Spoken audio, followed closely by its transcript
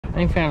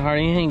ain't found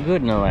hardly anything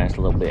good in the last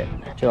little bit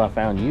until I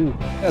found you.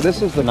 Yeah,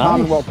 this is the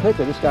Commonwealth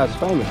Flipper. This guy's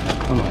famous.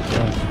 Oh my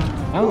gosh.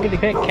 I don't get to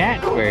pet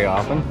cats very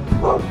often.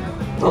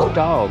 Just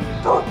dogs.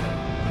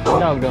 The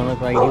dog don't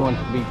look like he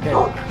wants to be petted.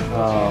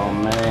 Oh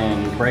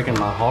man, you're breaking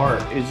my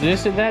heart. Is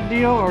this that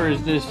deal or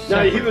is this?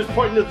 No, he was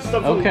pointing at the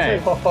stuff on the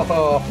tape.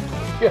 Oh,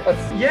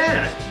 yes.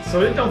 Yeah,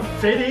 so it don't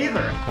fit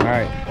either. All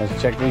right, let's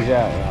check these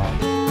out,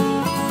 y'all.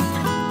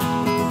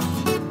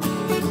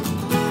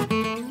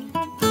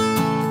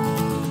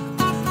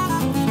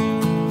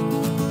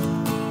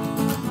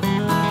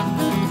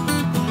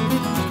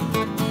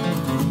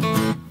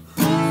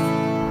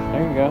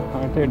 There you go,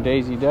 right there,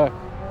 Daisy Duck.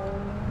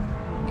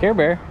 Care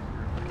Bear.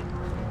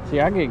 See,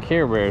 I get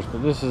Care Bears,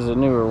 but this is a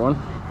newer one.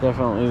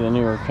 Definitely the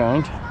newer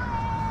kind.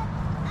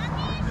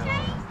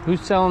 Who's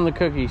selling the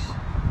cookies?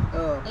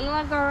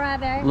 Little girl right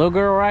there. Little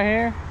girl right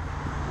here?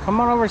 Come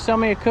on over and sell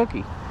me a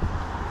cookie.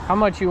 How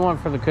much you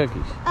want for the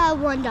cookies?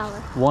 $1.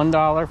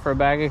 $1 for a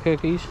bag of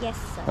cookies? Yes,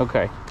 sir.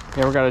 Okay.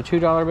 You ever got a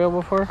 $2 bill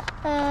before?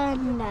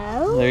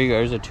 No. There you go.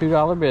 There's a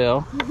 $2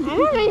 bill. I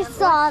already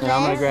saw this. And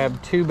I'm going to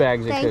grab 2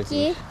 bags of cookies.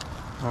 Thank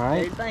you. All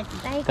right? Thank you.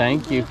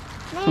 Thank you.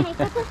 Nanny,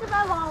 put this in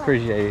my wallet.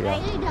 Appreciate it,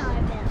 y'all. $2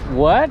 bill.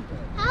 What?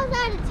 How's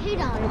that a $2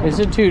 bill? It's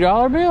a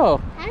 $2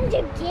 bill. How did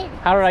you get it?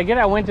 How did I get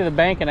it? I went to the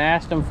bank and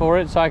asked them for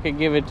it so I could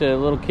give it to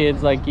little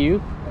kids like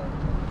you.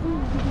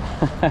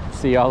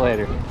 See y'all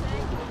later.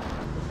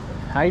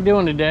 How you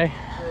doing today?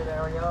 Good,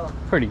 how are y'all?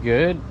 Pretty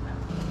good.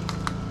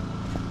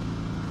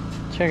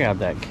 Check out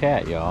that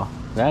cat, y'all.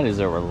 That is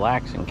a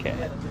relaxing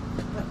cat.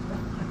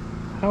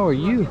 How are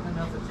you?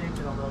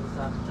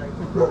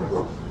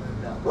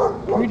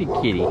 Pretty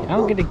kitty. I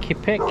don't get to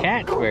pet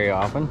cats very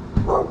often.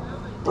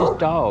 Just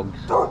dogs.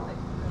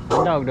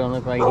 My dog don't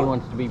look like he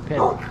wants to be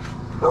petted.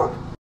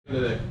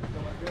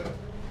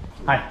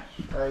 Hi.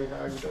 Hey,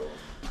 how you doing?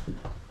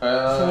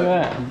 Look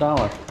at that,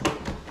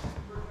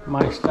 $1.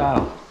 My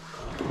style.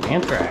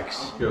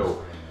 Anthrax.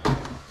 Go.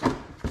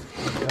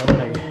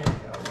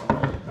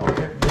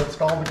 Okay. It's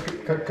called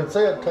the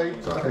cassette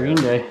tapes. Green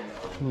Day.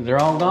 They're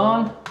all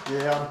gone?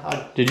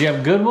 Yeah. Did you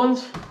have good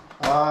ones?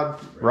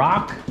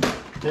 Rock?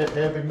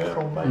 Heavy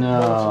metal.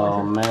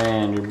 No,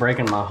 man, you're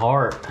breaking my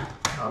heart.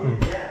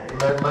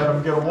 Let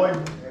them get away.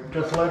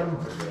 Just let them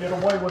get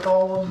away with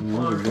all of them.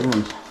 Those are good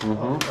ones.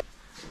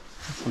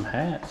 Some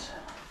hats.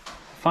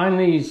 Find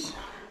these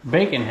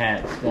bacon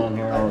hats down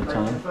here all the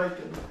time.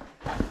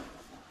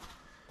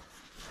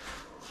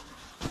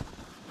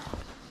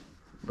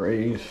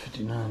 Braves,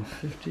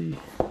 $59.50.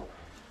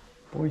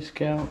 Boy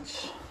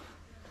Scouts,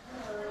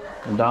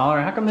 $1.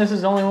 How come this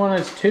is the only one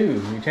that's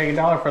 2? You take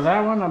 $1 for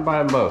that one, I'd buy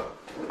them both.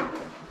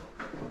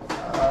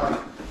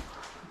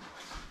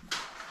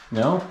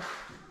 No?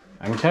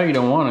 I can tell you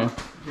don't want to.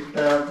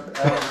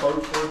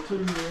 Both for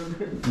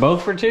 2.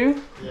 Both for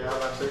 2? Yeah,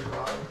 that's it.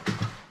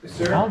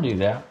 Sir, I'll do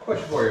that.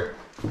 question for you.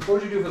 What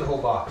would you do for the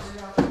whole box?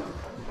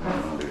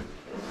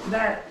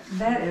 That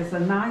is a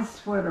nice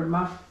sweater.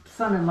 My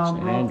son-in-law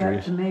St. brought that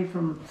Andrews. to me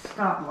from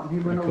Scotland. He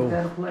went Pretty over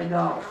there to play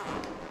golf.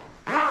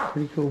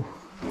 Pretty cool.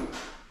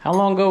 How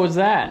long ago was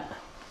that?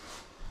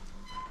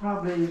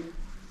 Probably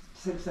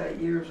 6, 8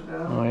 years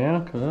ago. Oh yeah,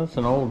 because that's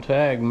an old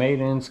tag, made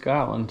in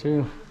Scotland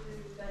too.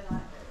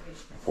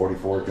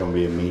 44 is gonna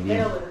be a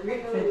medium.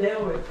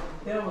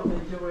 They'll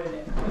enjoy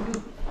it.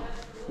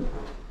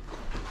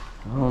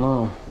 I don't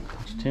know.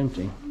 It's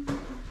tempting.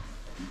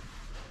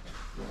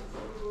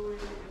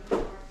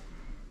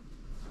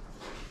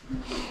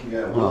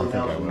 Yeah, Willie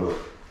Nelson look.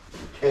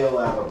 Tail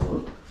out of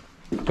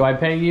look. Do I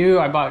pay you?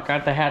 I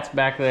got the hats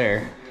back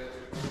there.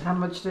 How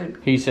much did?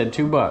 He said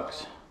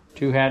 $2.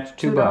 2 hats,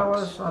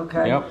 $2.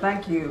 Okay. Yep.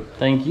 Thank you.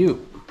 Thank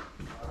you.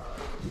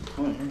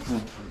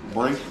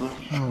 Bracelet.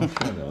 Oh,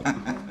 shut up.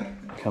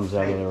 Comes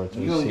out of there with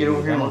You these gonna get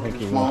over CDs. here I and don't look think at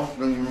he the will. smalls?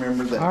 Don't you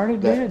remember that? I already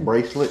that did.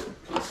 bracelet?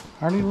 I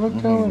already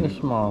looked over the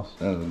smalls.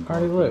 I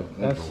already looked.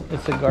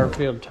 It's a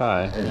Garfield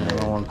tie. I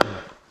don't want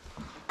that.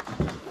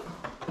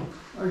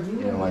 Are you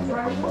You know, like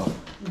that for about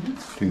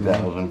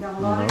 2,000. got a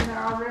lot in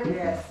there already?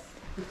 Yes.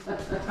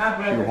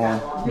 Shoehorn.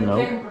 No.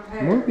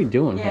 What are we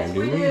doing here, dude?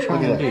 What are you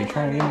trying to do?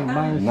 Trying to get me to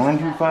buy this?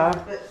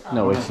 925?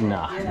 No, it's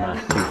not. Not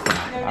too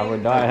far. I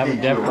would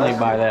definitely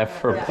buy that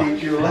for a buck.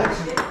 Teach you a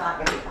lesson.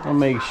 They'll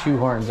make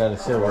shoehorns out of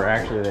silver.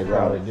 Actually, they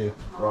probably do.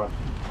 All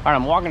right,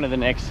 I'm walking to the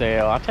next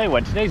sale. I'll tell you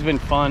what, today's been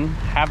fun.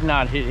 Have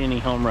not hit any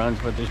home runs,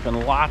 but there's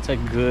been lots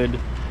of good,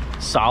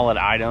 solid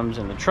items.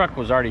 And the truck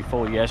was already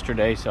full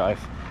yesterday, so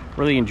I've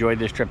really enjoyed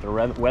this trip. The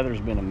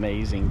weather's been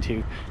amazing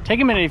too. Take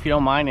a minute if you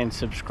don't mind and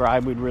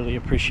subscribe. We'd really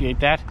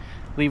appreciate that.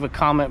 Leave a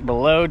comment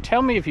below.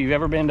 Tell me if you've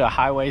ever been to a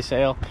highway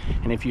sale,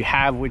 and if you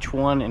have, which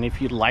one, and if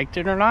you liked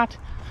it or not.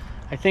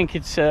 I think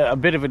it's a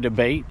bit of a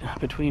debate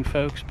between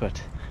folks,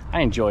 but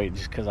I enjoy it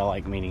just because I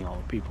like meeting all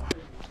the people.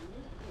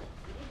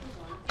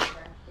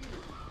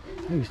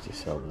 I used to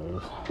sell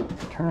those.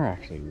 Turner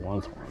actually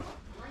wants one.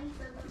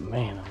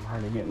 Man, I'm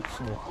already getting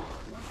full.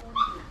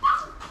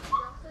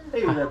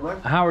 Hey, Red Boy.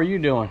 How are you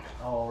doing?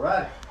 All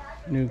right.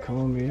 New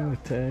Columbia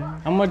with tag.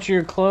 How much are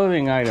your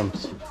clothing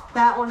items?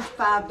 That one's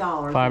 $5.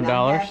 $5? And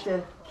I have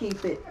to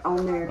keep it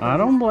on there. I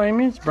don't blame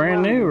you. It's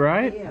brand new,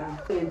 right? Yeah.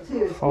 And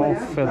two is Fall what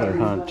I'm Feather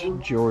paying Hunt, for.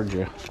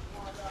 Georgia.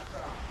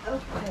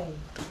 Okay.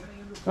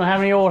 Don't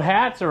have any old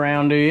hats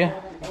around, do you?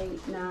 7,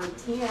 8, 9,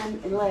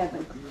 10,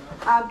 11.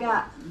 I've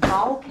got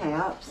ball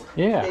caps.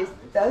 Yeah.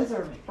 Those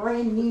are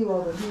brand new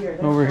over here.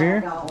 They're Over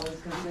here?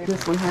 $5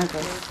 because we have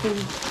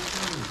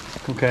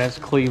a Okay, that's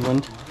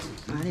Cleveland.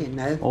 I didn't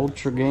know.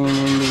 Ultra Game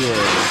Indiana.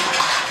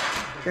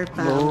 They're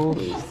Gold.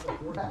 $5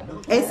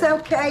 apiece. It's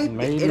okay.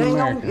 Made It in ain't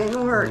gonna, America. it ain't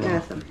gonna hurt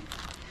nothing.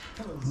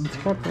 It's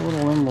got the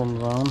little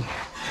emblems on.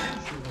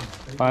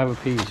 5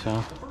 apiece,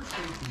 huh?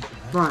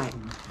 Right.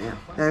 Yeah.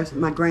 There's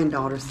my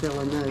granddaughter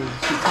selling those.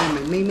 She told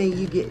me, Mimi,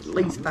 you get at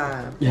least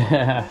 5.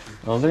 Yeah.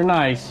 Well, they're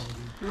nice.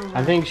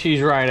 I think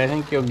she's right. I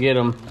think you'll get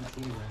them.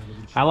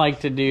 I like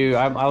to do,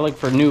 I look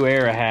for new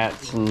era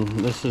hats, and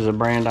this is a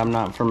brand I'm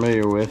not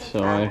familiar with,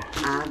 so I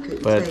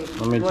couldn't but tell you.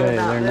 let me What tell you,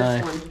 about they're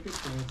this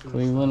nice. one?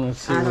 Cleveland, let's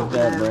see I what don't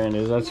that know. brand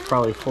is. That's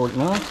probably 40.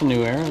 No, it's a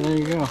new era. There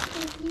you go.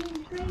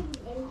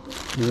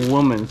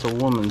 It's a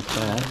woman's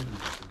hat.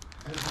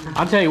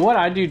 I'll tell you what,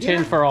 I do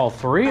 10 for all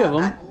 3 of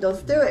them.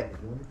 Let's do it.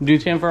 Do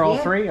 10 for all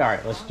Yeah. 3? All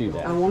right, let's do I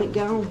that. want it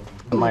gone.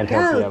 I might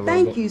help you out a little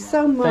Thank bit. you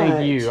so much.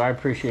 Thank you. I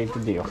appreciate the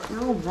deal.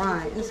 All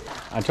right.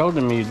 I told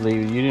them you'd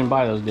leave. You didn't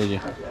buy those, did you?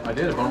 I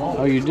did. I'm all.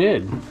 Oh, you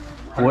did?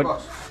 What?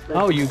 $100.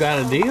 Oh, you got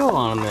a deal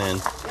on them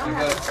then. I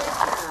got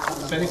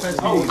 75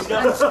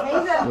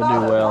 CDs. We'll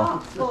do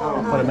well.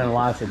 Put them in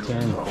lots of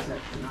 10.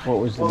 What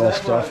was the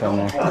best stuff in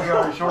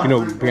there? You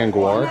know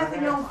Vanguard?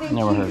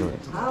 Never heard of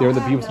it. They were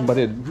the Beavis and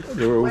Butthead.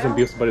 They were always in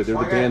Beavis and Butthead. They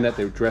were the band that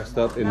they were dressed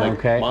up in like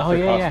Okay. monster Oh,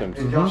 yeah, yeah. costumes.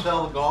 Did y'all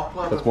sell the golf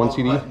club? That's 1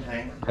 CD.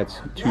 That's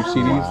 2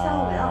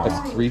 CDs.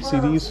 That's 3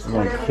 CDs. I'm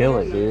gonna kill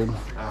it, dude.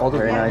 All the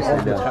Very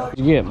nicely done. What'd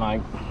you get,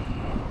 Mike?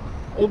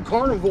 Old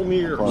carnival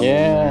mirrors.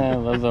 Yeah,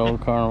 those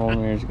old carnival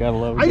mirrors. You gotta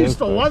love I used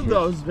to Ghostbusters. love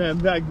those, man,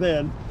 back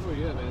then. Oh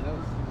yeah, man.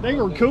 They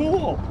were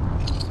cool.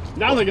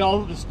 Now they got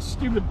all this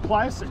stupid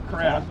plastic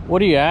crap. What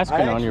are you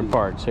asking on your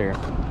parts here?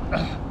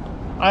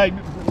 I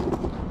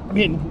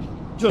mean,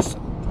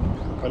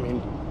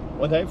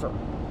 whatever.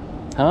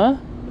 Huh?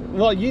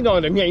 Well, you know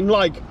what I mean.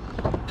 Like,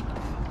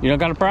 You don't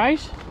got a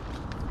price?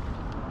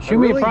 Shoot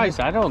me a really- price.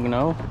 I don't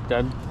know.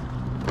 I'm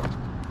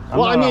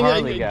well, not I mean, a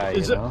Harley guy,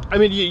 is you it, know? I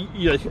mean,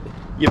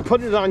 you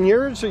put it on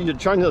yours, or you're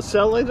trying to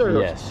sell it, or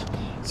Yes.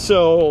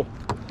 So,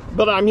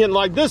 but I mean,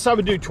 like this, I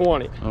would do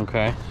 20.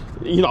 Okay.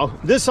 You know,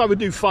 this I would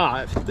do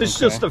 5. This is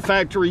Okay. just a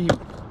factory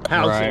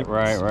housing.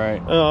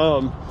 Right.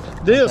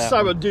 This that I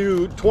one? would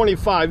do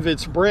 25.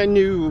 It's brand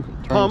new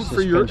pump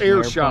for your suspension air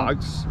air pump.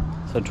 shocks.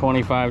 So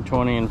 25,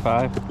 20, and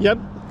 5? Yep.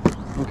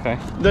 Okay.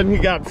 Then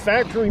you got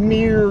factory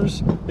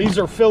mirrors. These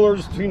are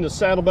fillers between the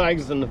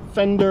saddlebags and the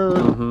fender.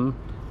 Mm-hmm.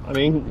 I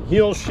mean,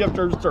 heel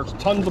shifters. There's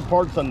tons of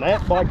parts in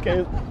that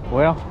bucket.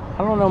 Well,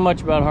 I don't know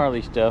much about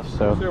Harley stuff,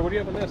 so. Sir, what do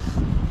you have on this?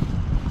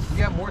 You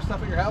got more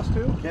stuff at your house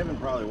too? Kevin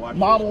probably watched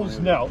Models,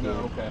 no. No.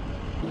 Okay.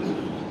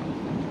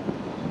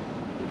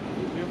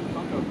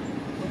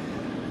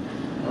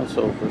 That's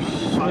over.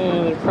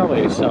 Yeah, they're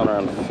probably selling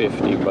around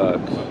 $50.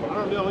 I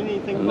don't know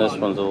anything And about this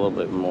one's a little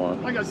bit more.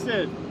 Like I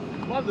said,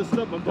 a lot of the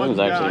stuff my This buddy one's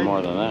actually guy,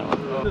 more than that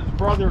one. his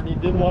brother, and he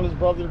didn't want his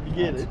brother to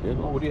get it. Good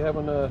one. What do you have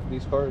on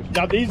these cars?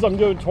 Now these I'm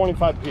doing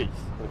 25 piece.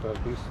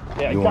 25 piece.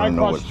 Yeah, You guy wanna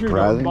know across what's the street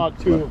surprising? bought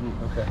 2 of them.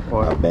 Okay.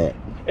 I bet.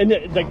 And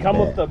they come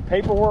with the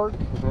paperwork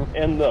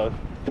and the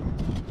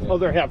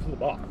other half of the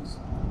box.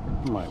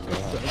 Oh my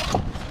gosh.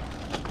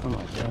 Oh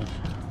my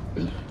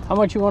gosh. How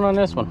much you want on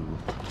this one?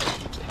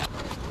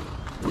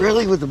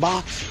 Really, with the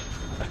box?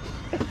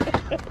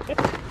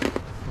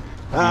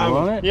 You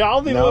want it? Yeah,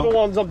 all the No. little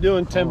ones I'm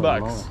doing 10 Holy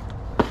bucks.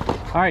 moly.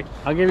 All right,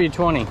 I'll give you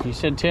 20. You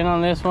said 10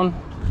 on this one?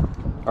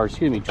 Or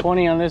excuse me,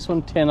 20 on this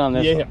one, 10 on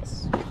this one.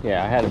 Yes.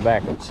 Yeah, I had it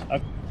backwards.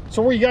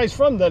 So where you guys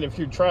from then if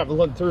you're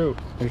traveling through?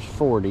 There's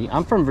 40.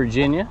 I'm from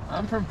Virginia.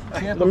 I'm from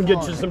Let me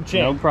get you some No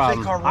change.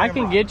 problem. car I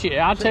can ramrod. get you.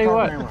 I'll tell you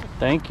what.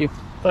 Thank you.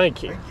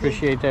 Thank you.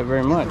 Appreciate that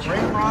very much.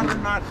 Ramrod are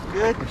not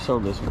good. I've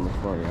sold this one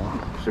before,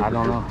 y'all. I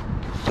don't know.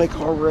 Say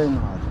car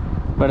ramrod.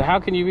 But how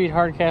can you beat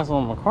Hardcastle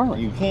and McCormick?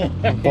 You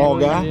can't. The fall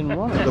You guy. didn't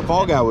want it. The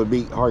fall guy would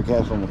beat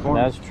Hardcastle in the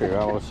corner. That's true.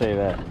 I will say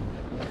that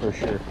for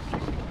sure.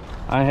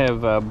 I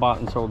have bought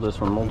and sold this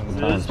one multiple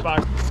This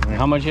times. box,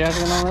 How much you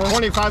asking on those?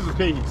 25 a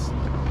piece.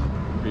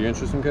 Are you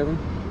interested, Kevin?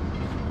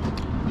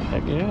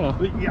 Heck yeah.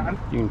 But yeah,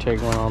 You can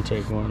take one, I'll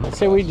take one. Let's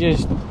say we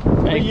just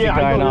make yeah,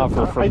 the guy I an know offer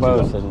that. for I do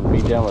both that. and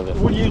be done with it.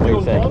 what are you do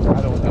doing, think? both?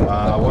 I don't know.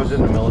 I was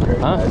in the military.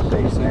 Huh? I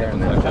stationed there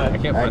and then I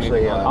can't find actually,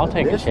 anything. I'll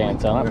take a this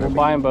chance one, on it. We'll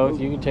buy them both.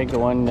 You can take the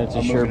one that's a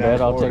I'm sure moving out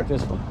bet. I'll Florida. take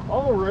this one.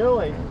 Oh,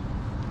 really?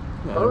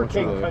 Yeah,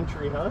 Hurricane what's the-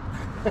 country, huh?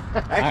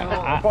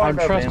 I'm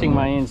trusting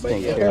my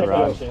instincts Yeah, here,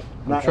 Rod. gotcha.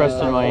 I'm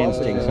trusting my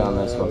instincts on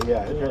this one.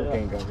 Yeah, it's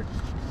hurricane country.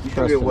 You still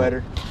Trust get me.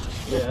 wetter.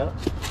 Yeah.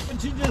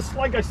 But you just,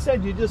 like I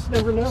said, you just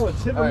never know.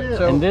 It's hit or All right, miss.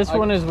 so- And this I-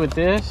 one is with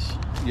this.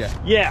 Yeah.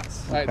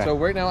 Yes. All right, Okay. so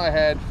right now I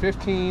had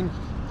 15,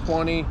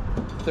 20,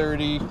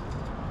 30,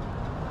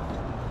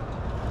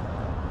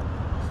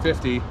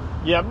 50.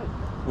 Yep.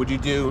 Would you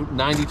do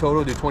 90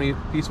 total, do 20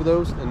 piece with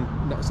those and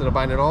instead of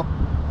buying it all?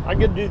 I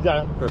could do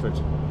that. Perfect.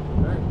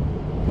 All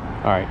right.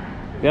 All right.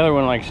 The other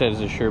one, like I said,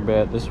 is a sure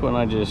bet. This one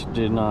I just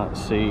did not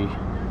see,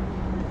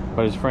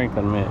 but it's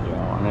Franklin Mint,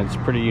 y'all, and it's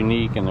pretty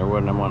unique, and there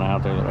wasn't one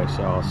out there that I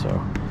saw, so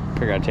I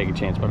figured I'd take a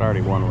chance, but I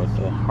already won with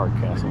the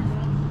Hardcastle.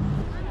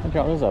 Look,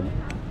 y'all, there's a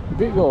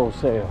big old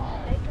sale.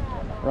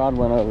 Rod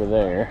went over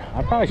there.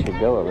 I probably should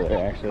go over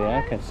there, actually.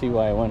 I can see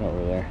why I went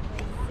over there.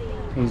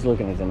 He's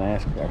looking at the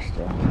NASCAR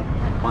stuff.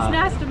 It's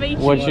nice to meet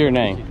you. What's your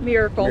name?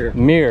 Miracle.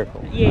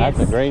 Miracle. Yes.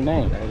 That's a great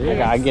name.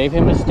 I gave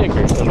him a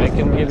sticker so they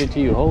can give it to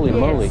you. Holy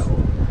moly.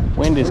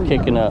 Wind is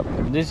kicking up.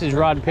 This is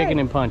Rod Picking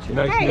and Punching.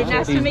 Hey,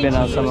 nice to He's meet been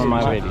on you. some of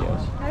my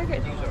videos.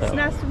 Okay. It's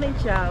nice to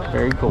meet y'all.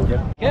 Very cool.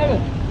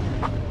 Kevin,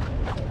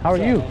 how are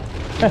you?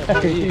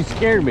 You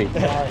scared me.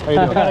 I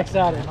got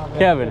excited.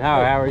 Kevin, how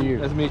are you?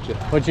 Nice to meet you.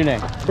 What's your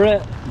name?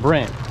 Brent.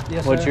 Brent.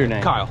 Yes, What's sir. your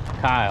name? Kyle.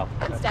 Kyle.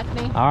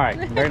 Stephanie. All right.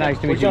 Very nice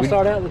to meet Where'd you. y'all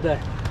start out today?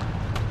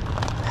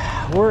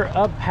 We're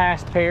up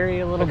past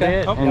Perry a little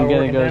bit Okay. and Y'all gonna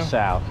working go down?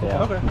 south.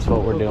 Yeah, Okay. that's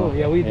what we're Cool, doing. cool.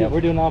 Yeah, we Yep. we're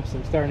doing opposite.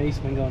 I'm starting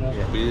Eastman going up.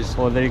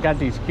 Well, they got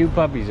these cute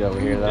puppies over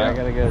here that I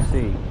gotta go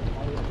see.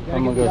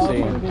 I'm gonna go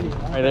see them.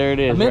 Right, there it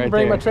is. I meant right to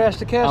bring there. my trash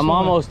to cash. I'm one.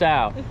 almost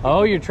out.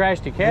 Oh, you're trash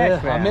to cash. Yeah, I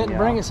fan, meant to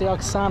bring y'all. it so y'all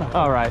can sign up.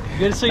 All right.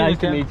 Good to see you. Nice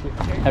to Ken. meet you.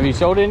 Have you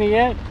sold any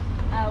yet?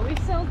 We've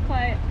sold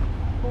quite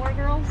 4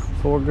 girls,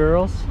 4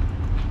 girls.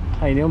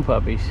 How you doing,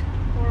 puppies?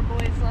 4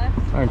 boys left.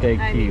 Aren't they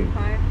I cute? need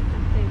 5. I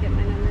didn't get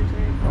my numbers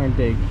right. Aren't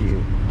they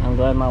cute? I'm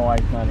glad my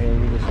wife's not here.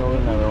 You just sold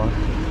another one.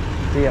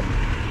 See ya.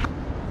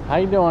 How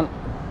you doing?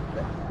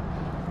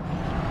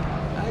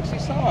 I actually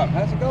saw him.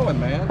 How's it going,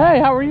 man? Hey,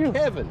 how are you?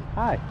 Kevin.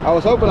 Hi. I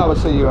was hoping I would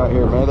see you out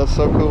here, man. That's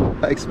so cool.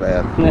 Thanks,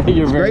 man.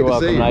 You're It's very great to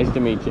see welcome. you. Nice to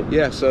meet you.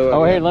 Yeah, so...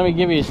 Oh, here, let me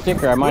give you a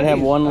sticker. I might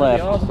have one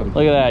left. awesome.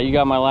 Look at that. You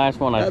got my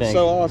last one, I That's think.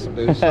 so awesome,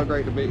 dude. It's so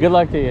great to meet you. Good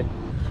luck to you.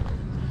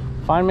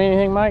 Find me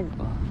anything, Mike?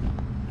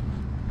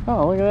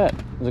 Oh, look at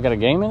that. Has it got a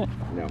game in it?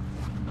 No.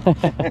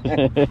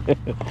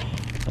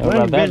 How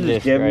about that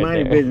business, disc Kevin,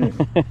 right mind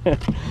there?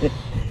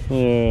 your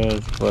Yeah,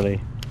 it's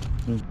funny.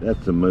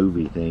 That's a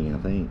movie thing, I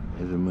think.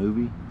 Is it a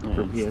movie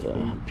for It's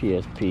PSP?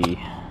 PSP.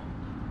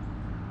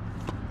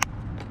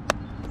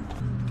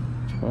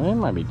 Well, it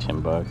might be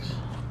 $10.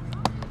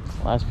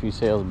 Last few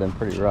sales have been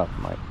pretty rough,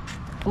 Mike.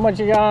 How much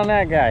you got on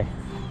that guy?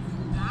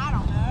 I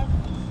don't know.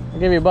 I'll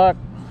give you $1.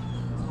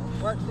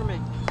 Works for me.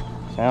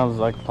 Sounds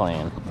like a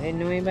plan. I didn't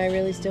know anybody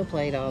really still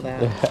played all that.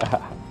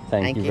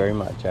 Thank you very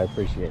much. I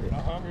appreciate it.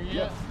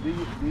 Do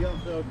y'all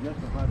sell just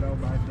a hot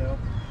dog by itself?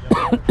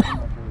 $2?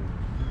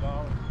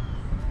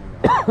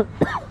 You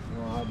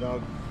want a hot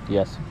dog?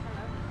 Yes.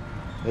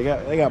 They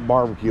got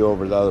barbecue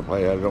over the other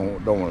place. I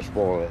don't want to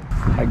spoil it.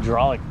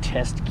 Hydraulic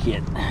test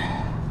kit.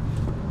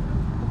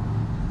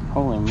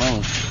 Holy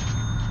moly.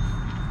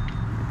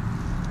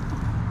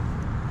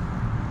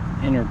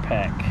 Inner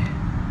pack.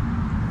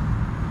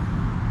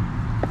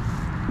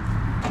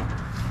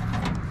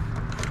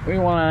 What do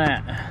you want on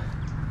that?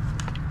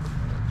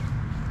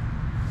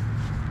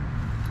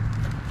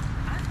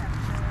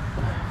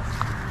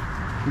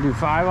 You do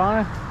 5 on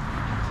it?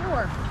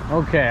 Sure.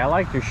 Okay, I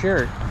like your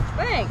shirt.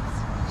 Thanks.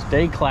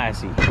 Stay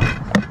classy.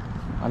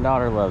 My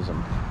daughter loves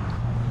them.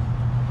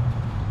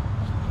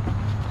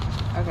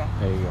 Okay.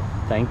 There you go.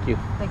 Thank you.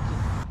 Thank you.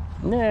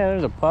 Yeah,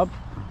 there's a pup.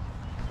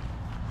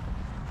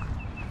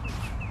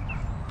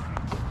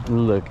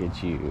 Look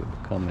at you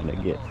coming to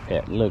get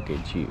pet. Look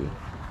at you.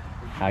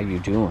 How you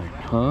doing,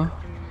 huh?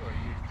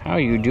 How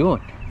you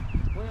doing?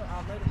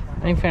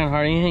 I ain't found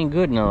hardly anything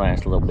good in the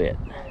last little bit.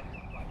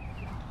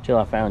 Till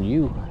I found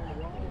you.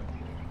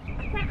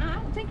 I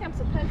don't think I'm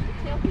supposed to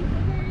tell people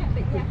that,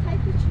 but yeah, take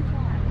what you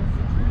want.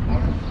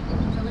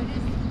 So it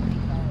is $3.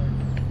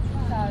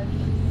 So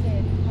she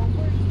said, well,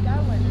 where are you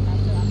going? And I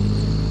said,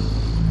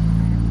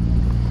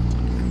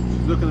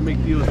 She's looking to make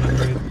deals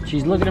with me.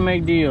 She's looking to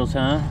make deals,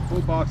 huh?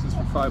 Full boxes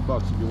for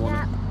 $5 if you want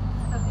it.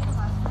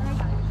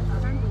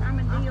 I'm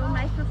a deal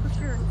maker for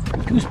sure.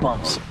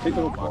 Goosebumps. Take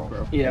the whole box,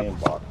 bro. Yep.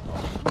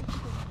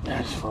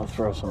 I just want to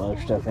throw some other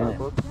stuff in it.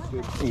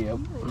 Yep.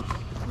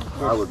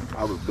 I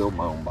would build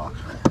my own box.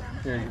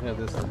 Here, you can have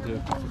this one too.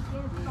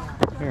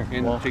 Here.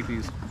 And Well, take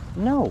these.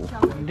 no,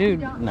 dude.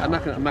 No. I'm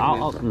not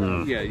gonna.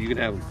 no. Yeah, you can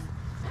have them.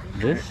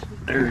 This?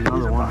 There's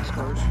another one.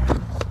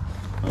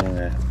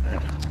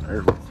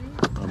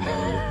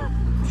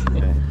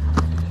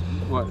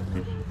 What?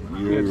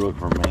 You really look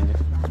for mango?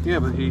 Yeah,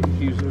 but he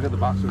usually got the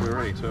boxes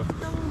already, so.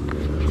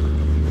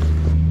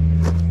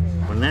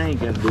 Well, now you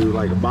got to do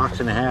like a box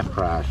and a half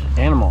price.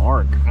 Animal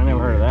Arc. I never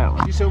heard of that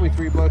one. She sold me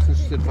 $3 and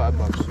she said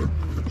 $5.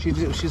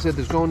 She said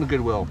there's going to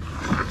Goodwill.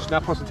 She's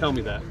not supposed to tell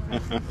me that.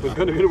 We're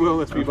going to Goodwill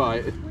unless we buy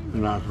it.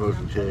 I'm not supposed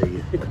to tell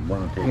you. I'm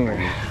gonna take Here.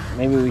 it.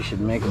 Maybe we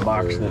should make a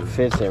box that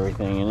fits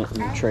everything in it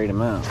and trade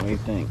them out. What do you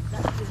think?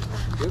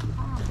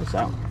 What's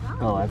that one?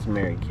 Oh, that's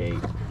Mary Kate.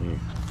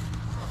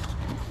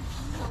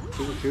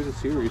 Here's a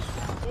series.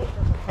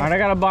 All right, I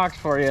got a box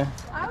for you. Okay.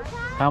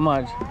 How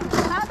much?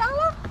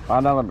 $5?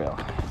 $5 bill.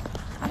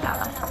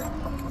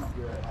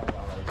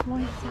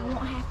 Well, so I won't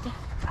have to.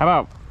 How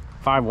about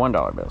 5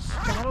 $1 bills?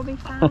 That'll be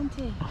fine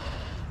too.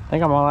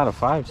 think I'm all out of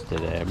 5s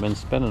today. I've been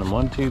spending them.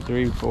 1, 2,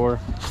 3, 4,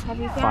 Have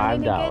you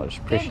found $5.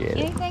 Appreciate it.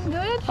 Anything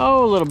good?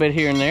 Oh, a little bit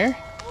here and there.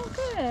 Oh,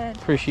 good.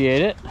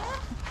 Appreciate it.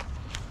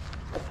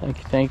 Thank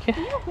you, thank you.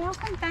 You're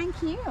welcome.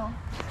 Thank you.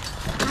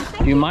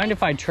 Do you mind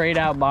if I trade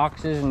out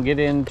boxes and get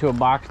into a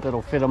box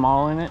that'll fit them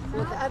all in it?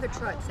 With the other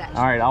trucks, actually.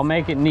 All right, I'll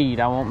make it neat.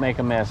 I won't make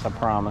a mess, I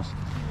promise.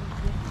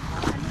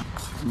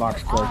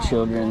 Box for our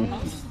children.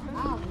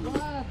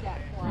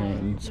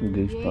 And some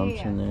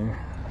goosebumps in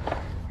there.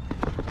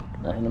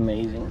 Nothing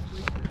amazing.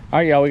 All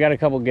right, y'all, we got a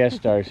couple guest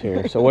stars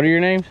here. So what are your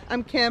names?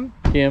 I'm Kim.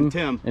 Kim.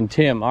 Tim. And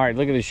Tim. All right,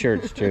 look at the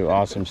shirts too.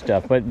 Awesome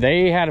stuff. But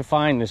they had a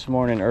find this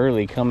morning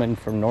early coming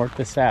from north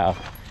to south.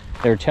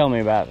 They were telling me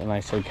about it, and I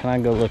said, can I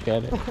go look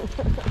at it?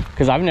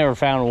 Because I've never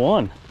found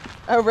one.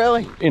 Oh,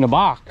 really? In a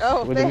box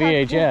with a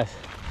they VHS.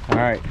 All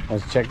right,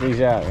 let's check these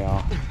out,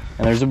 y'all.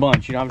 And there's a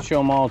bunch. You don't have to show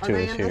them all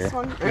to us here. This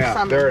one? Or Yeah,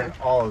 some they're in in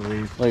there? all of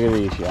these. Look at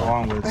these, y'all.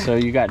 Along with So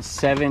you got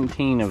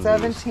 17 of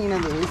 17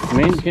 of these. these.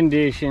 Mint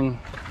condition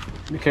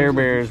Care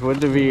Bears with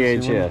the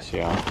VHS,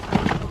 y'all.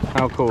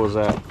 How cool is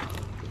that?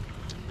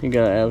 You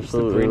gotta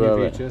absolutely love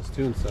it. VHS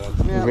too inside.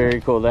 Yeah. Very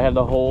cool. They had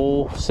the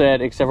whole set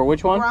except for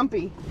which one?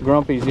 Grumpy.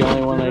 Grumpy's the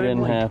only one they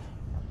didn't have.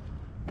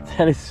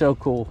 That is so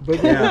cool.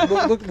 But yeah,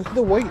 look at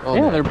the weight on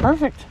Yeah, that. they're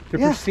perfect. They're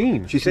Yeah.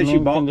 pristine. She said she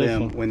Mint bought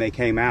condition. them when they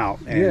came out.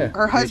 And Yeah.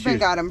 Her this husband year's-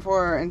 got them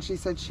for her, and she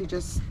said she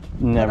just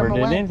Never them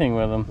did away. anything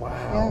with them.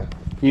 Yeah.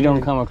 You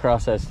don't come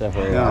across that stuff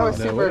very I often. was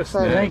super what a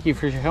excited. Thank you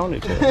for showing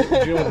it to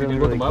us. Jill, Really, you look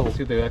really them up cool. and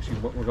see if they actually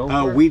what we're going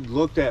for. We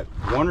looked at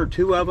 1 or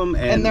 2 of them,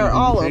 and they're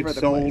all they've over the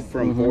sold place.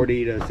 from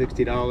 $40 to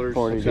 $60.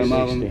 40 to some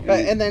of 60. them, But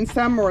and then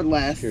some were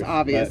less,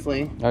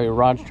 obviously. Oh,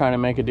 Rod's trying to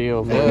make a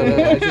deal for Yeah, you.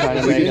 it's just- Trying to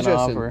it's make an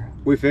interesting. offer.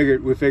 we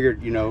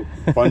figured, you know,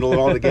 bundle it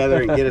all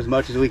together and get as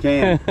much as we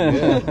can.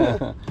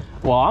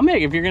 Well, I'll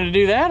make, if you're going to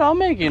do that, I'll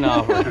make you an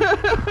offer.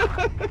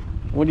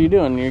 What are you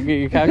doing? You get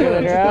your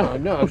calculator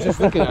out? No, I was just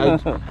thinking.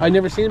 I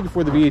never seen it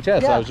before the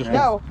VHS. I was just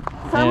no.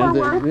 Some Yeah. are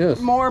worth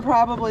Yes. more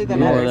probably than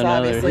More others, than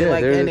others. obviously, Yeah,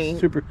 like they're any.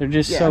 super. They're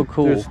just Yeah. so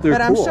cool. They're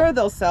But I'm cool. sure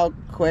they'll sell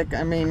quick.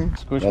 I mean,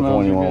 Squishmallows That's the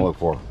one you are want to good. look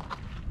for.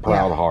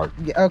 Proud Heart.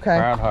 yeah, okay.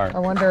 Proud Heart. I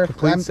wonder if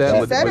Complete set she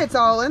with- said with- it's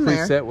all in Complete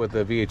there. set with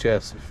the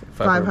VHS.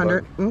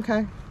 500.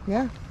 Okay.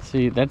 Yeah.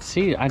 See, it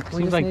seems just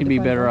like need you'd to be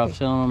find better off Grumpy.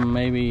 selling them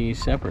maybe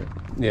separate.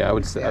 Yeah, I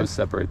would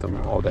separate them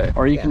all day.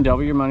 Or you can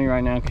double your money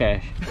right now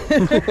cash.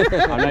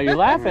 I know you're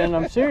laughing.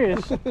 I'm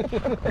serious.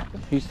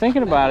 He's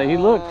thinking about it. He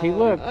looked.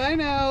 I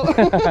know.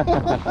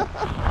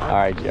 All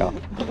right, y'all.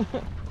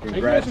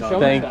 Congrats on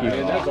Thank that. you.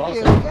 That's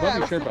awesome. Yeah. Love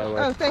your shirt, by the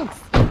way. Oh, thanks.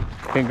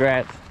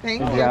 Congrats.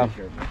 Thank Good you. job.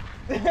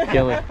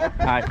 Kill it.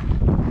 Hi.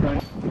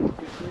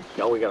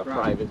 Y'all, we got a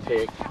private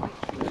pick.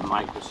 And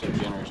Mike was so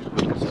generous to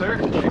put this Sir,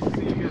 up. nice to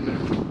see you again,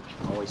 man.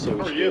 Always say we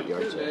How are should you? get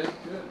yard sale.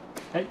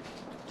 Hey,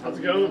 How's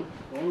it going?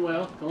 going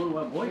well, going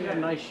well. Boy, you got a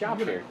nice shop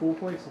here. Cool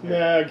place.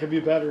 Yeah, it could be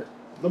better.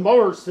 The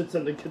mower sits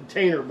in the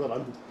container, but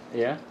I'm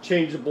Yeah?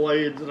 changing the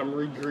blades and I'm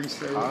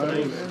re-greasing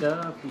everything. Good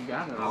stuff. You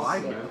got it. I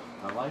like it.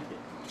 I like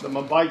it. So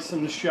my bike's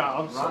in the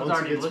shop. So Rod's once it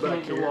already gets looking back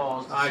at your here,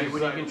 walls to see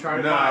what he can try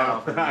to buy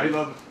off of you.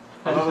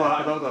 I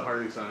love the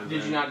Harley signs.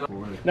 Did you not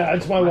go? No,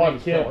 it's my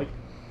wife, Kelly.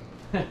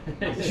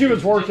 She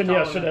was working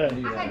yesterday.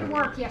 I had to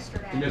work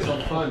yesterday. You missed all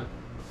the fun.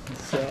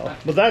 So,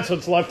 but that's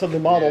what's left of the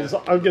models.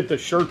 I'll get the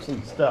shirts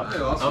and stuff.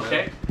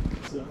 Okay.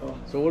 So,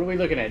 So what are we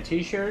looking at?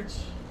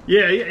 T-shirts?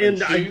 yeah, and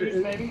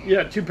shoes, maybe?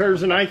 yeah, 2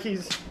 pairs of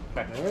Nikes.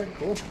 Okay. All right,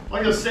 cool.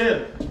 Like I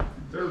said,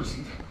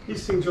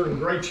 these things are in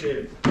great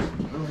shape.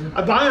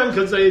 I buy them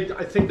because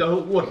I think they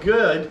look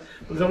good,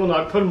 but then when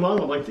I put them on,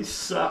 I'm like, these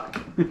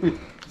suck.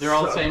 They're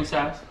all the same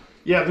size?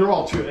 Yeah, they're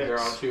all 2X. They're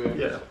all 2X.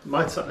 Yeah,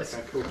 my size.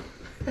 Okay, cool.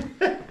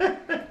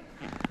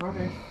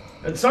 Okay.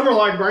 And some are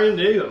like brand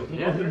new.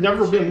 Yeah, They've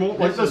never been more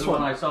like is this the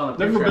one one. I saw in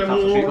the Never picture. I been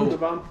thought was worn. cool.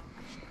 bottom?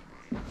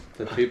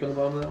 The tape on the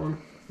bottom of that one?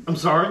 I'm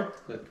sorry?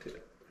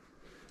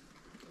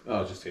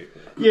 Oh, just tape.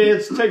 Yeah,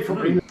 it's tape for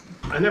me.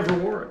 I never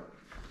wore it.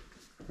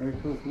 Very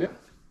cool. Yeah.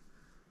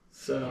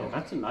 So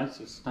That's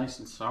it's nice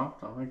and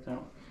soft. I like that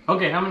one.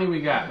 Okay, how many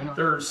we got?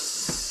 there's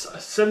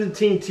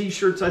 17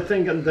 t-shirts, I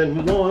think, and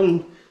then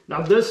one.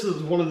 Now this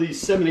is one of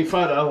these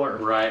 $75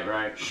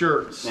 Right.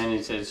 shirts. And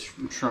it says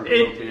shrunk a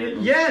little bit.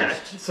 Yeah,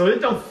 so it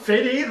don't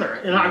fit either.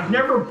 And I've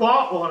never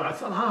bought one. I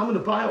thought, I'm going to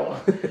buy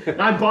one.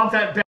 And I bought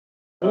that bag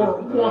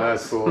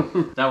once. That's cool.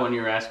 That one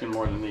you were asking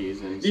more than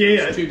these. And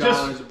Yeah, it's $2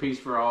 just- a piece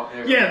for all.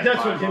 Yeah,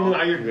 that's what 5 him and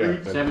I all.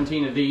 agreed.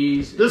 17 of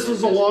these. This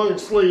is a long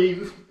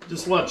sleeve,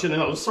 just to let you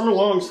know. Some are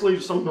long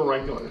sleeves, some are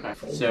regular.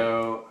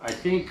 So I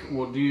think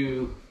we'll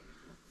do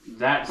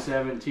that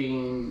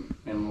 17,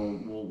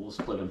 and we'll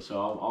split them. So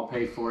I'll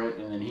pay for it,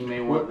 and then he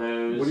may want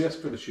those. What do you ask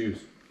for the shoes?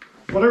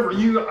 Whatever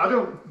I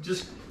don't,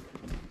 just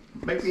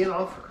make me an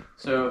offer.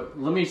 So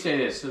let me say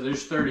this. So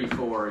there's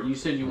 34. You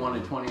said you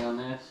wanted 20 on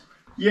this.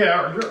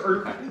 Yeah,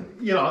 or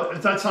you know,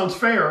 if that sounds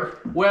fair.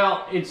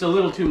 Well, it's a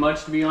little too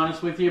much to be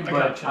honest with you, but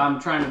gotcha. I'm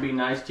trying to be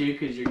nice to you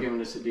because you're giving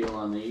us a deal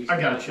on these. I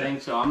kind of gotcha. thing,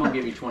 so I'm gonna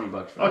give you $20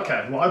 for it.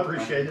 Okay, well, I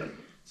appreciate it.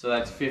 So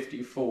that's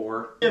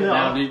 54. You know.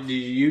 Now, did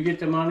you get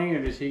the money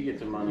or does he get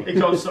the money? It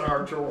goes to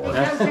our drawer.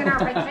 It goes in our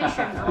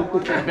vacation drawer.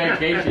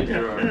 Vacation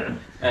drawer.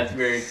 That's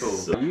very cool.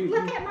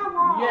 Look at my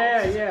walls.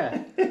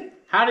 Yeah.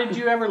 How did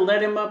you ever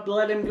let him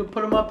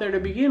put him up there to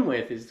begin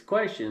with? Is the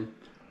question.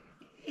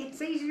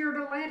 It's easier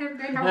to let him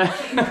than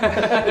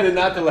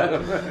not to let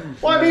him.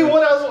 Well, I mean,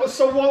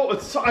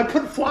 so I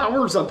put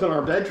flowers up in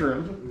our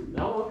bedroom.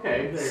 Oh,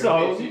 okay.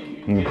 So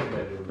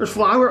there's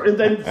flower, and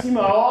then see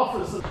my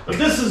office.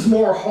 This is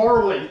more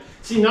Harley.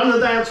 See, none of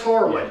that's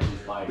Harley.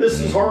 This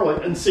is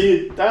Harley, and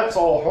see, that's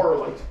all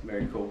Harley.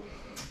 Very cool.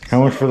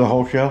 How much for the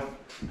whole shelf?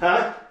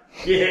 Huh?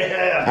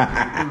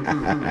 Yeah.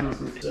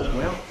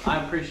 Well,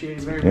 I appreciate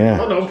it very much. Yeah.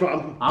 Oh, no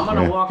problem. I'm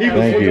gonna walk He out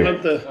was Thank looking you.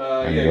 at the.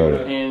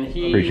 and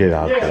he Appreciate the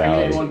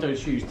hospitality. want those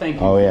shoes. Thank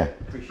you. Oh yeah.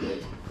 Appreciate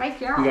it.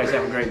 Thank You guys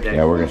have a great day.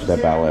 Yeah, we're gonna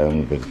step out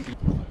with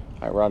them.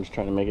 All right, Rod's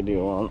trying to make a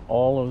deal on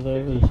all of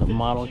those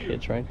model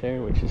kits right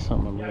there, which is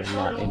something I'm really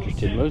not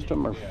interested in. Most of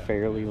them are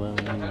fairly low,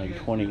 in like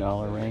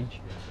 $20 range.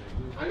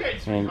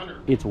 And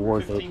it's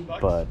worth it,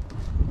 but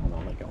I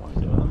don't think I want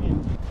to do it.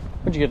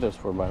 What'd you get those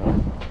for, by the way?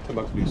 $10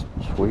 a piece.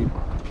 Sweet.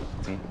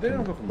 They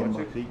don't go for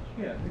much.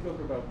 Yeah, they go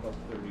for about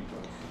 30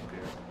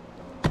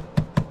 bucks.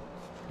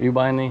 Are you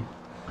buying these?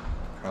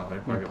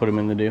 Probably. Put them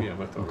in the deal? Yeah,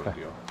 but Okay.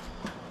 deal.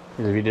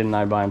 Because if you didn't,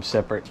 I'd buy them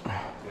separate.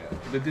 Yeah,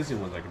 the Disney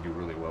ones I can do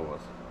really well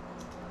with.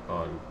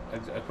 I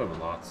put them in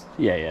lots.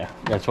 Yeah.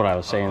 That's what I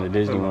was saying. The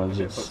Disney ones,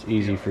 it's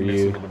easy for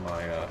you. Into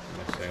my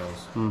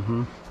sales.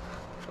 Mm-hmm.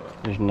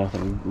 There's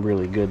nothing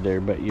really good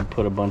there, but you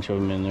put a bunch of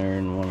them in there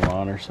in one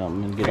lot or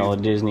something and get all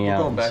the Disney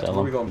out and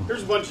sell them.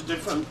 There's a bunch of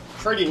different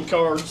trading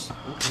cards.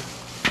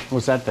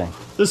 What's that thing?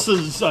 This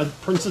is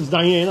Princess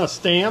Diana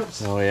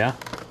stamps. Oh, yeah?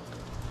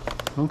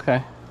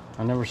 Okay.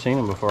 I've never seen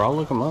them before. I'll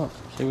look them up,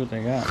 see what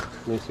they got.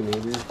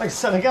 Like I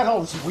said, I got all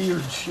this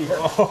weird shit.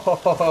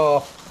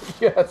 Oh,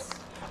 yes.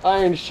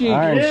 Iron Sheik.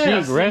 Iron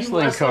Yeah, Sheik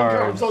wrestling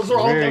cards. Those are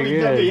all Very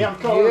WWF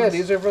cards. Yeah,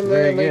 these are from the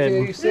Very good.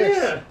 1986.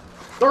 Yeah.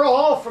 They're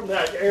all from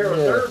that era.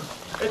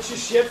 Yeah. It's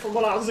just shit from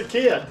when I was a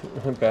kid.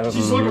 Battle-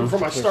 She's looking for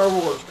my Star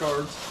Wars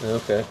cards.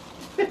 Okay.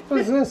 What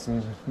is this?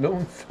 No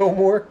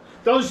Fillmore?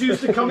 Those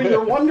used to come in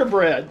your Wonder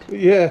Bread.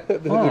 Yeah, the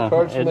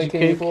cards from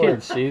educated 1984.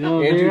 kids. See, they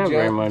don't do that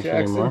very much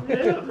Jackson. anymore.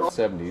 Yeah.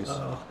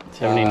 70s.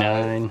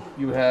 79.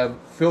 You have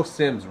Phil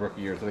Simms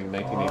rookie years, I think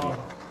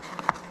 1980.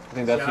 I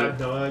think that's I have it.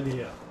 no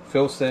idea.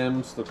 Phil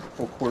Simms, the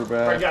full I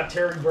quarterback. got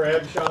Terry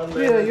Bradshaw in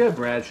there. Yeah, you have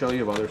Bradshaw, you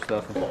have other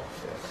stuff.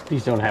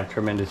 These don't have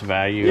tremendous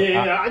value.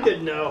 Yeah, I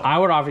didn't know. I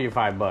would offer you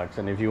 $5,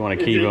 and if you want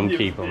to keep them,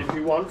 keep them. If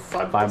you want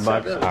 $5,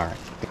 $5? All right.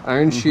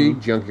 Iron Sheik,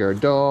 Junkyard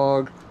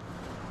Dog.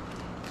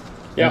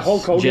 Yeah,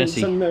 Hulk Hogan's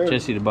Jesse. in there.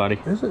 Jesse the body.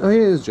 Is it? Oh, yeah,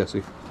 it is Jesse.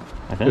 I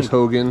think. There's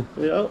Hogan.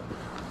 Yeah.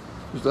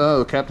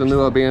 There's, Captain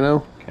Lou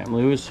Albano. Captain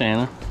Lou is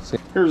Santa.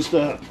 Here's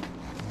the.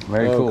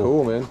 Very cool.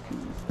 Cool, man.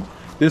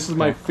 This is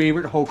my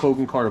favorite Hulk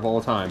Hogan card of all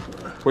time,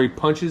 where he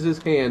punches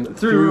his hand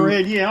Through the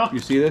red, yeah. You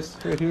see this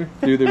right here?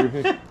 Through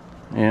the.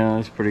 Yeah,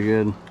 that's pretty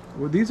good.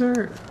 Well, these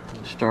are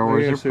Star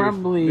Wars. yeah, They're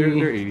probably.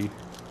 They're 80.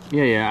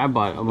 Yeah. I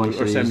bought a bunch Or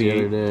of these the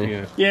 78. other day.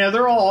 Yeah. Yeah,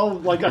 they're all,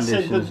 like I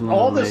said, Conditions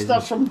all not this amazing.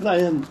 stuff's from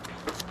then,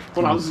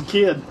 when I was a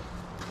kid.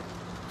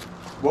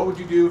 What would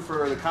you do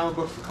for the comic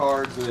books, the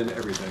cards, and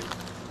everything?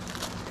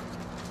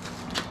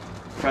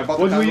 If I bought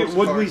the comic books, the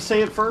Would we cards-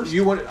 say it first?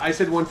 I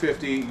said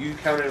 150. You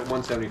counted at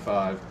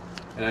 175,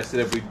 and I said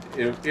if we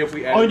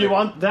added. Oh, you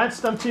want that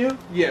stuff too?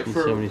 Yeah,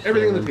 for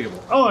everything on the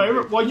table.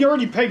 Oh, well, you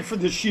already paid for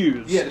the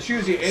shoes. Yeah, the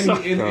shoes, and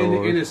So-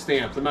 in his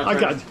stamps. I'm not I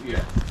trying got to, yeah.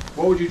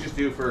 What would you just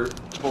do for?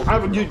 I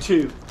would do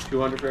 2.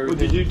 200 for Would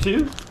everything. you do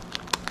 2?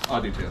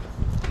 I'll do 2.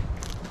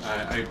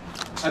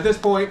 At this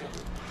point,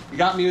 you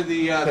got me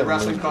the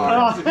wrestling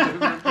cards.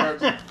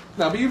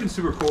 No, but you've been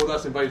super cool with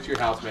us. Invited to your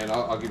house, man.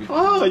 I'll give you.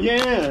 Oh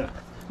yeah.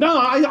 No,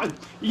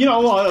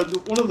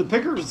 one of the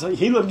pickers.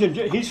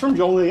 He's from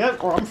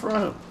Joliet, where I'm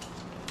from.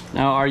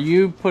 Now, are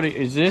you putting?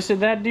 Is this in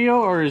that deal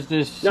or is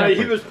this? No, Separate?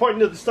 he was pointing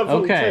to the stuff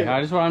on the Okay, table.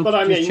 I just want. But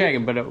I'm I just mean,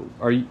 checking. But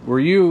were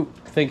you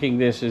thinking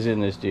this is in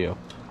this deal?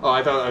 Oh,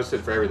 I thought I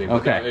said for everything.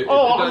 Okay.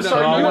 I'm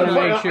sorry. I want to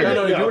make sure.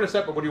 No, you want a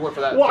separate. What do you want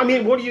for that? Well, I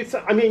mean, what do you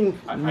think? I mean,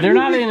 They're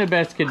not in the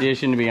best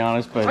condition, to be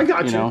honest. But I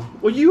got you. know,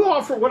 Well, you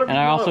offer whatever. and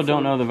you I also want don't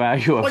for know the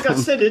value of Like them. I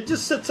said, it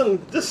just sits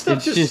on this stuff.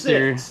 It's just just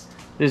sits.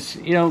 this,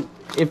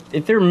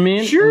 if they're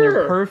mint Sure. and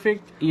they're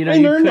perfect, you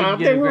And you they're could not.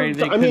 get They a were. grade.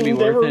 They I could be mean,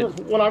 they worth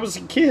were it. when I was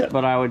a kid.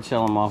 But I would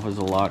sell them off as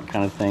a lot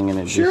kind of thing, and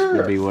it Sure. just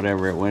would be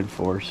whatever it went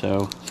for.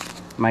 So,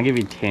 I might give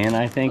you 10.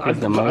 I think is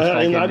the most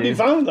I and can I'd do. be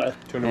fine with that.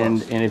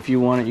 And if you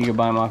want it, you can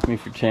buy them off me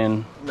for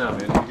 10. No,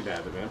 man, you can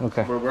have it, man.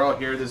 Okay. We're all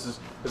here. There's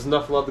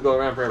enough love to go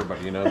around for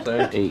everybody. You know what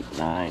I'm saying? 8,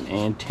 9,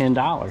 and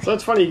 $10. So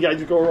that's funny. You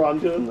guys go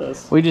around doing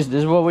this. This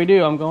is what we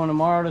do. I'm going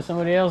tomorrow to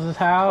somebody else's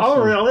house.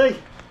 Oh, and really?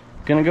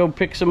 Gonna go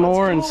pick some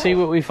more and see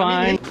what we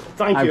find.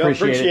 Thank you. I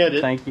appreciate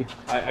it. Thank you.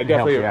 I Help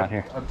definitely you out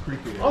here.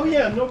 appreciate it. Oh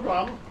yeah, no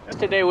problem.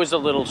 Today was a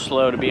little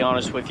slow, to be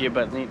honest with you,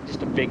 but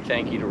just a big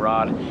thank you to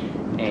Rod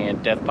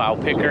and Death Pile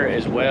Picker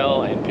as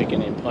well, and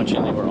Picking and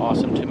Punching. They were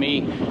awesome to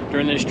me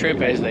during this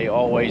trip, as they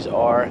always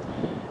are.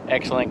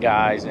 excellent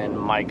guys, and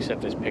Mike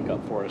set this pick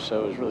up for us,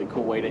 so it was a really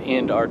cool way to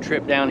end our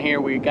trip down here.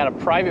 We got a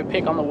private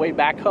pick on the way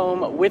back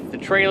home with the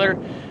trailer.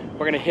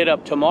 We're gonna hit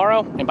up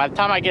tomorrow, and by the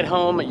time I get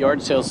home,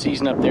 yard sale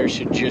season up there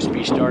should just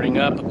be starting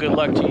up. Good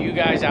luck to you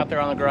guys out there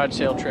on the garage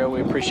sale trail.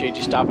 We appreciate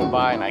you stopping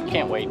by, and I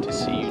can't wait to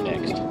see you